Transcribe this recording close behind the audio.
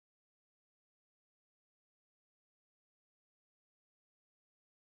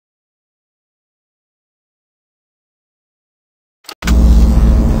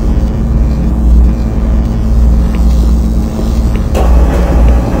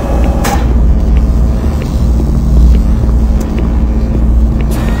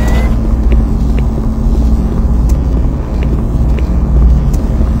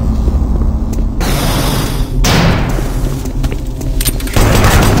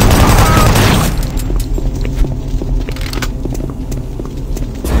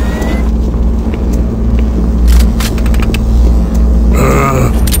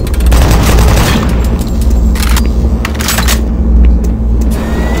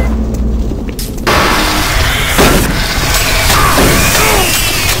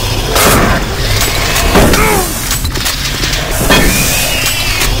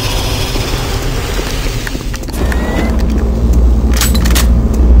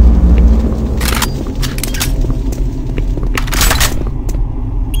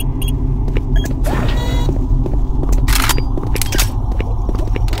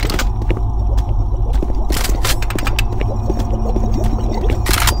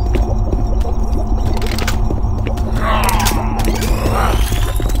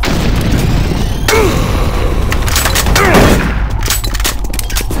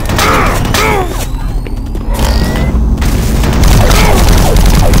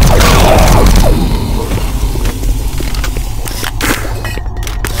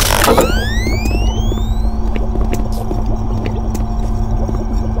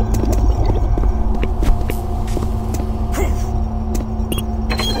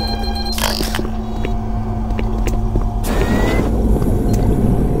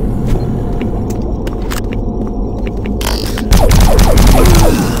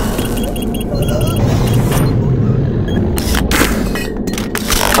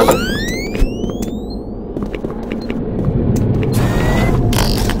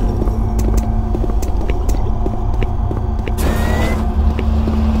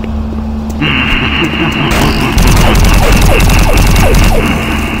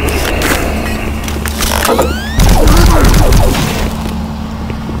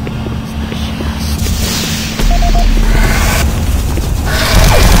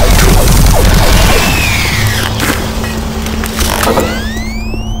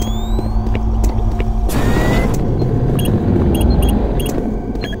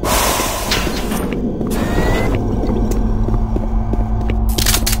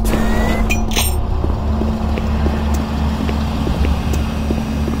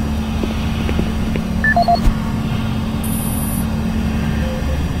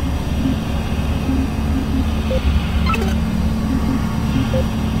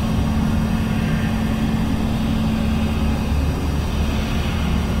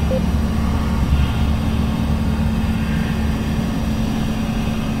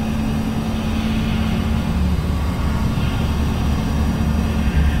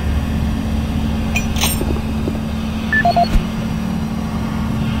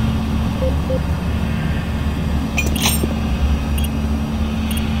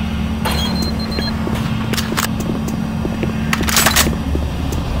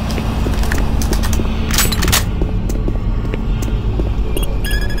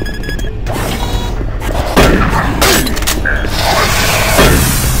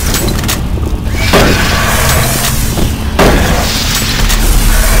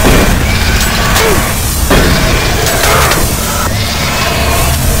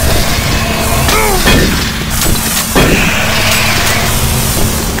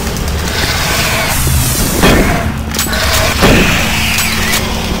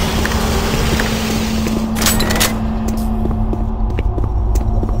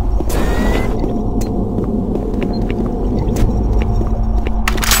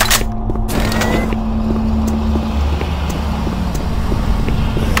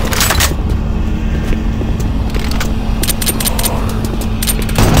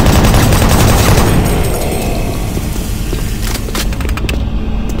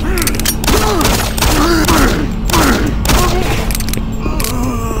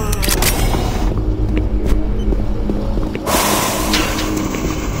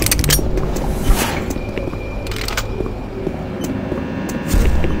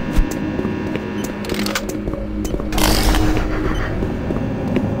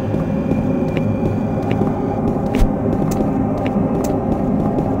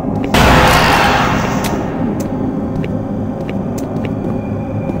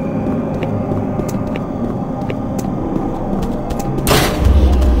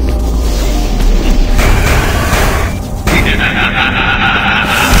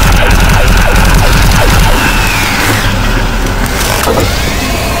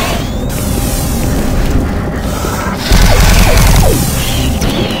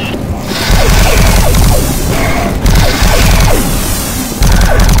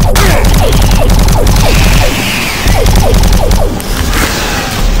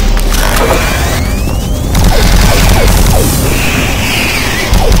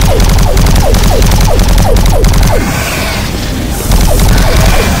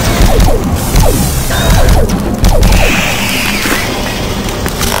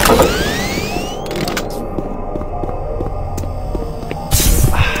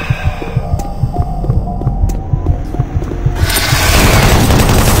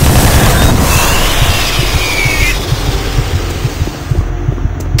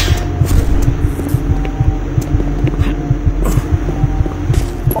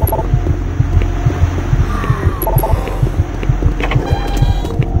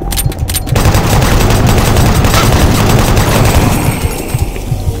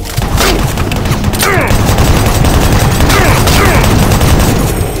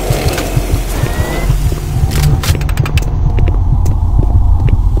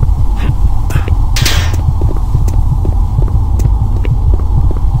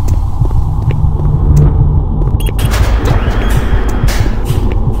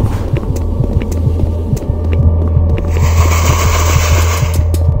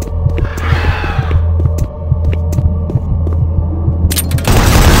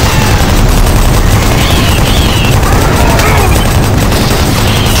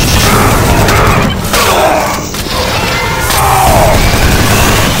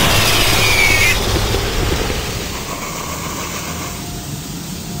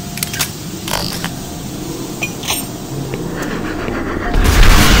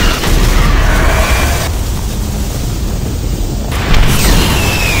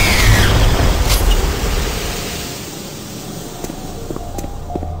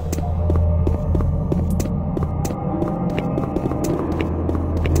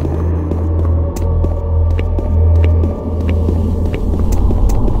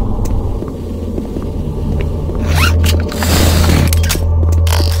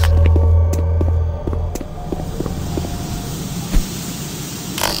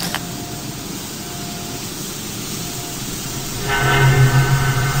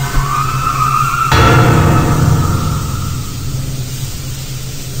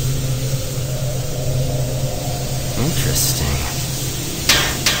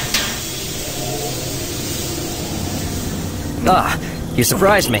Ah, you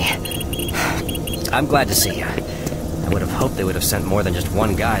surprised me. I'm glad to see you. I would have hoped they would have sent more than just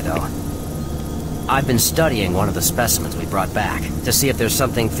one guy, though. I've been studying one of the specimens we brought back to see if there's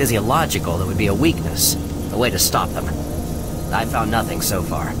something physiological that would be a weakness, a way to stop them. I've found nothing so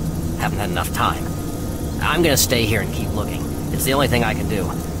far. Haven't had enough time. I'm gonna stay here and keep looking. It's the only thing I can do.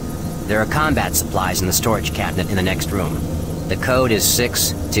 There are combat supplies in the storage cabinet in the next room. The code is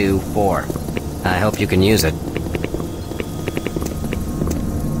 624. I hope you can use it.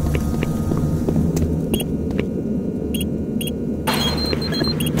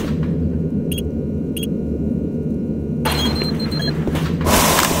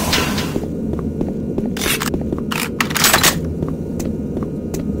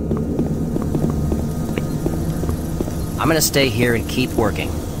 I'm gonna stay here and keep working.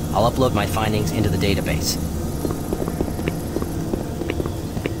 I'll upload my findings into the database.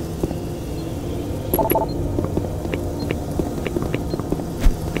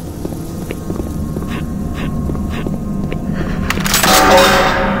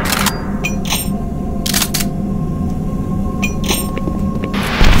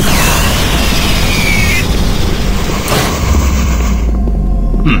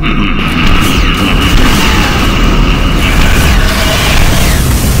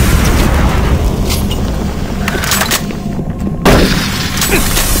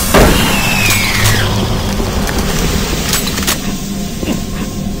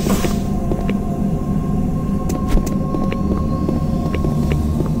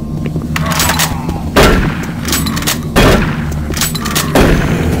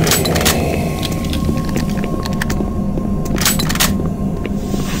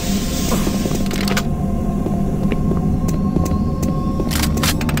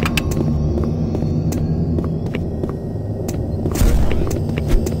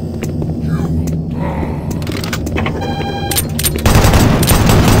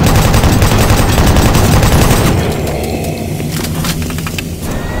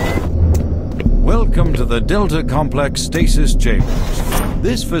 Welcome to the Delta Complex Stasis Chambers.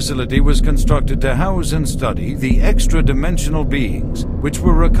 This facility was constructed to house and study the extra-dimensional beings, which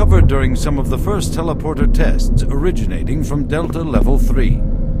were recovered during some of the first teleporter tests originating from Delta Level 3.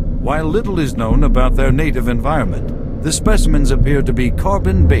 While little is known about their native environment, the specimens appear to be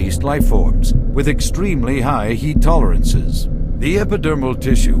carbon-based lifeforms with extremely high heat tolerances. The epidermal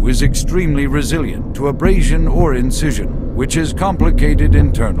tissue is extremely resilient to abrasion or incision, which has complicated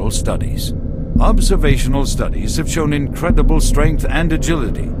internal studies. Observational studies have shown incredible strength and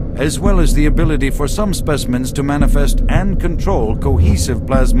agility, as well as the ability for some specimens to manifest and control cohesive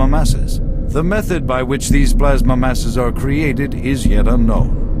plasma masses. The method by which these plasma masses are created is yet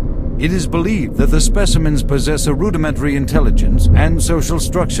unknown. It is believed that the specimens possess a rudimentary intelligence and social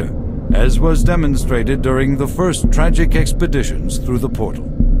structure, as was demonstrated during the first tragic expeditions through the portal.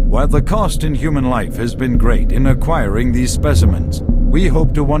 While the cost in human life has been great in acquiring these specimens, we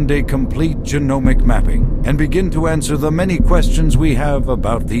hope to one day complete genomic mapping and begin to answer the many questions we have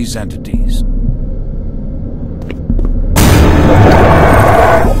about these entities.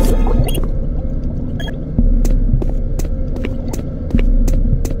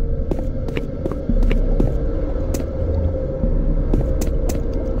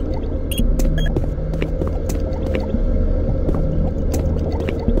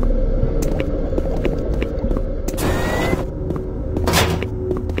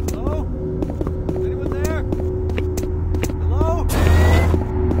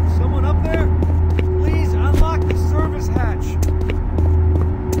 Someone up there?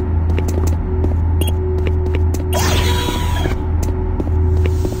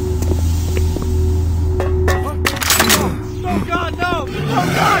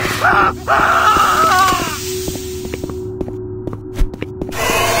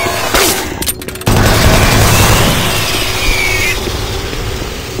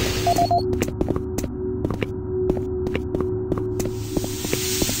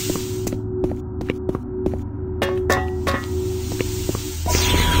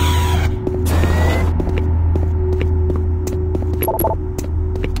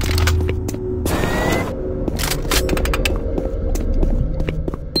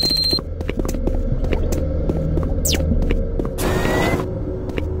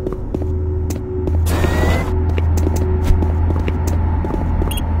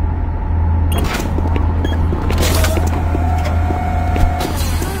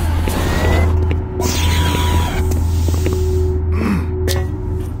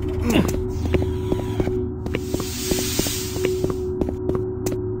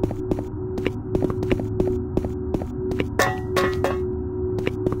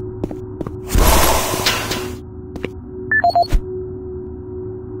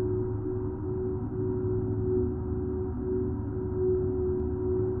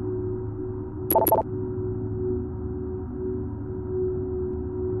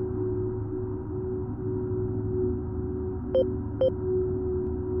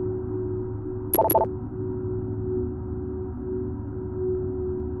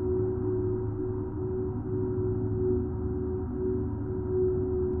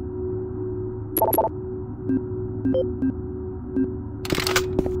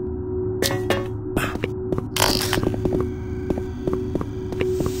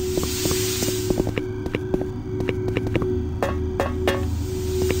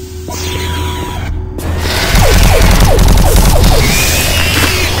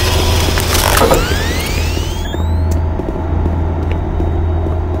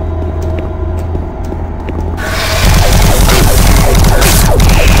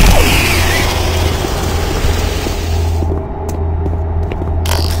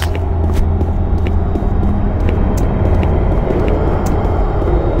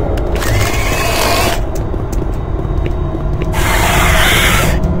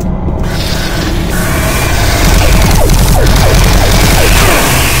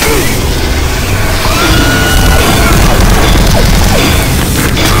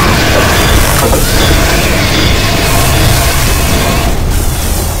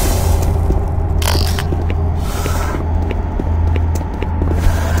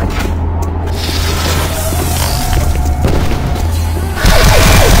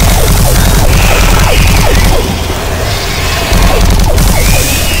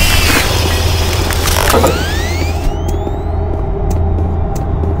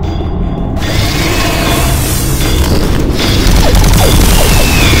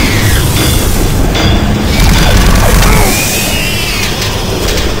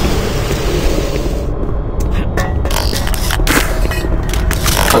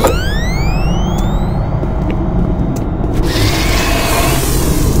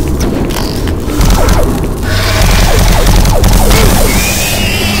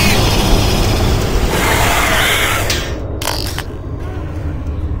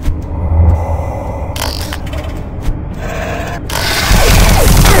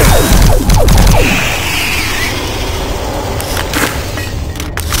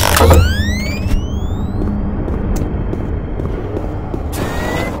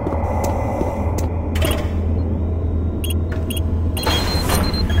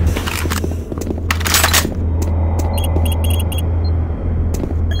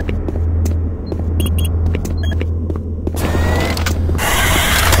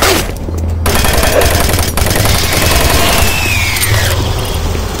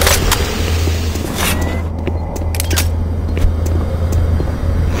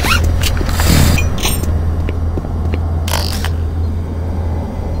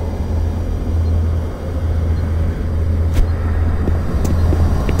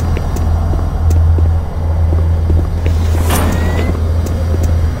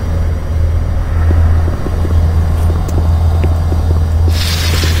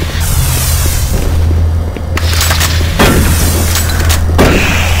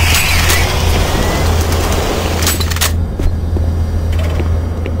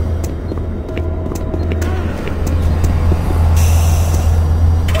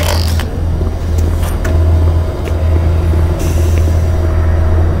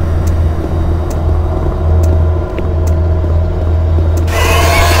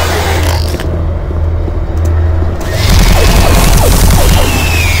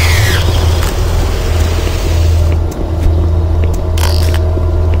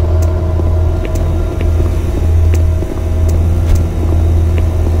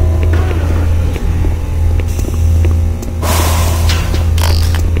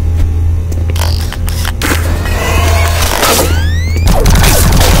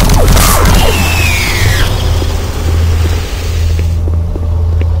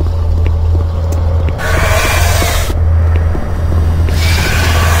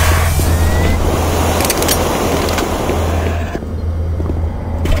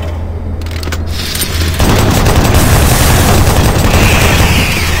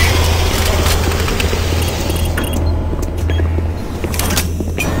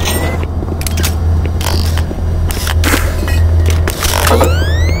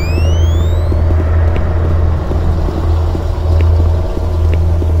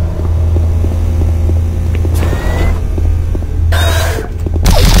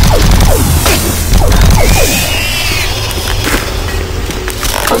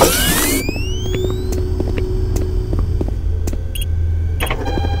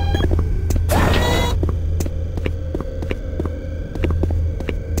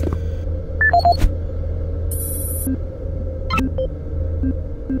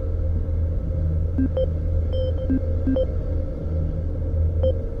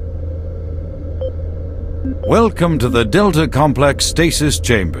 Welcome to the Delta Complex Stasis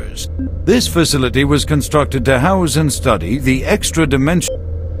Chambers. This facility was constructed to house and study the extra-dimensional...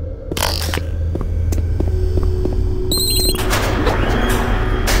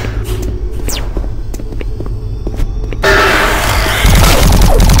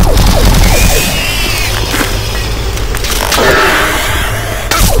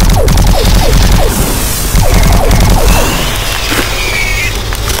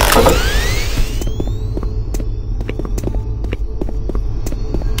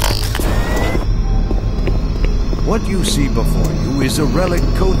 What you see before you is a relic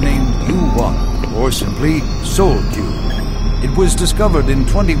codenamed U1, or simply Soul Cube. It was discovered in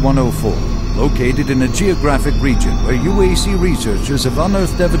 2104, located in a geographic region where UAC researchers have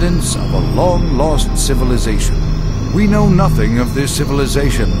unearthed evidence of a long-lost civilization. We know nothing of this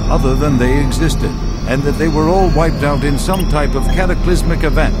civilization other than they existed, and that they were all wiped out in some type of cataclysmic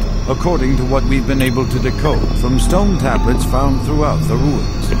event, according to what we've been able to decode from stone tablets found throughout the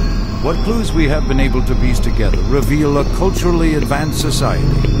ruins. What clues we have been able to piece together reveal a culturally advanced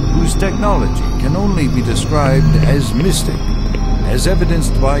society whose technology can only be described as mystic, as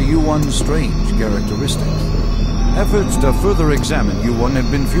evidenced by U1's strange characteristics. Efforts to further examine U1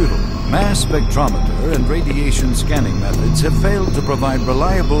 have been futile. Mass spectrometer and radiation scanning methods have failed to provide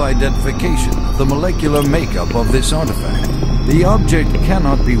reliable identification of the molecular makeup of this artifact. The object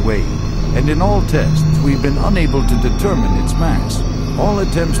cannot be weighed, and in all tests we've been unable to determine its mass. All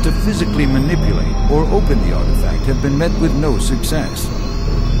attempts to physically manipulate or open the artifact have been met with no success.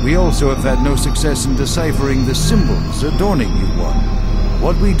 We also have had no success in deciphering the symbols adorning U1.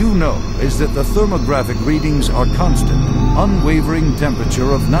 What we do know is that the thermographic readings are constant, unwavering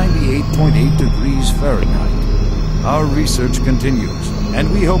temperature of 98.8 degrees Fahrenheit. Our research continues,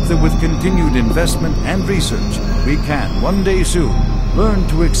 and we hope that with continued investment and research, we can, one day soon, learn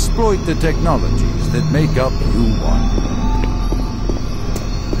to exploit the technologies that make up U1.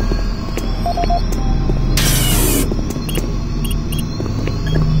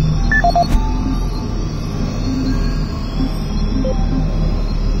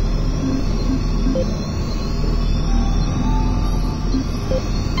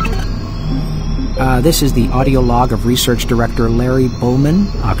 This is the audio log of Research Director Larry Bullman,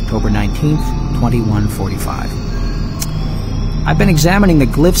 October 19th, 2145. I've been examining the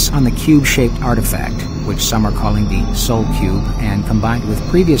glyphs on the cube-shaped artifact, which some are calling the Soul Cube, and combined with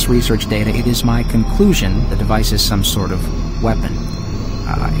previous research data, it is my conclusion the device is some sort of weapon.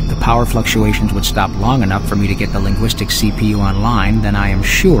 If the power fluctuations would stop long enough for me to get the linguistic CPU online, then I am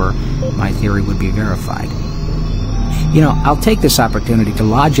sure my theory would be verified. You know, I'll take this opportunity to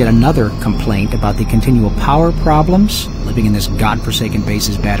lodge yet another complaint about the continual power problems. Living in this godforsaken base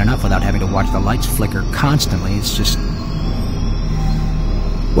is bad enough without having to watch the lights flicker constantly. It's just...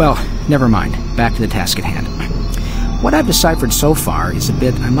 Well, never mind. Back to the task at hand. What I've deciphered so far is a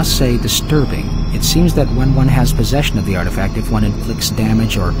bit, I must say, disturbing. It seems that when one has possession of the artifact, if one inflicts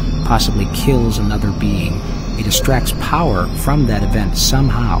damage or possibly kills another being, it extracts power from that event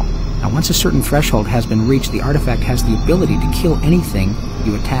somehow. Now, once a certain threshold has been reached, the artifact has the ability to kill anything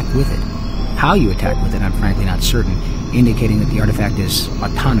you attack with it. How you attack with it, I'm frankly not certain, indicating that the artifact is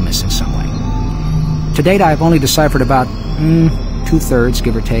autonomous in some way. To date, I've only deciphered about, 2/3,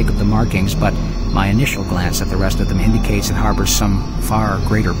 give or take, of the markings, but my initial glance at the rest of them indicates it harbors some far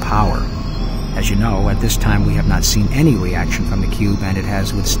greater power. As you know, at this time we have not seen any reaction from the cube, and it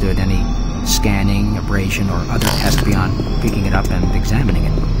has withstood any scanning, abrasion, or other test beyond picking it up and examining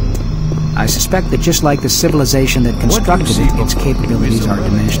it. I suspect that just like the civilization that constructed it, its capabilities are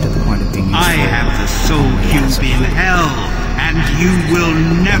diminished to the point of being useful. I have the Soul Cube in hell, and you will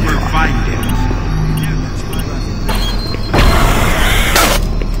never find it.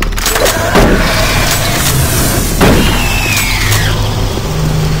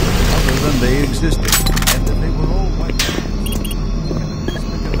 Other than they existed, and that they were all wiped out in a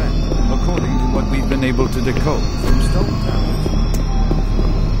cataclysmic event, according to what we've been able to decode from stone tablets.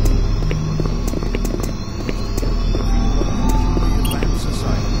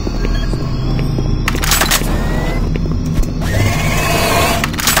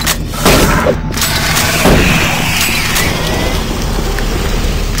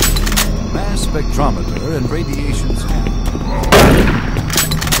 Spectrometer and radiation scanning.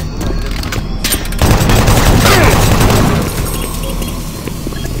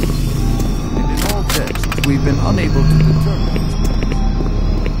 And in all tests, we've been unable to determine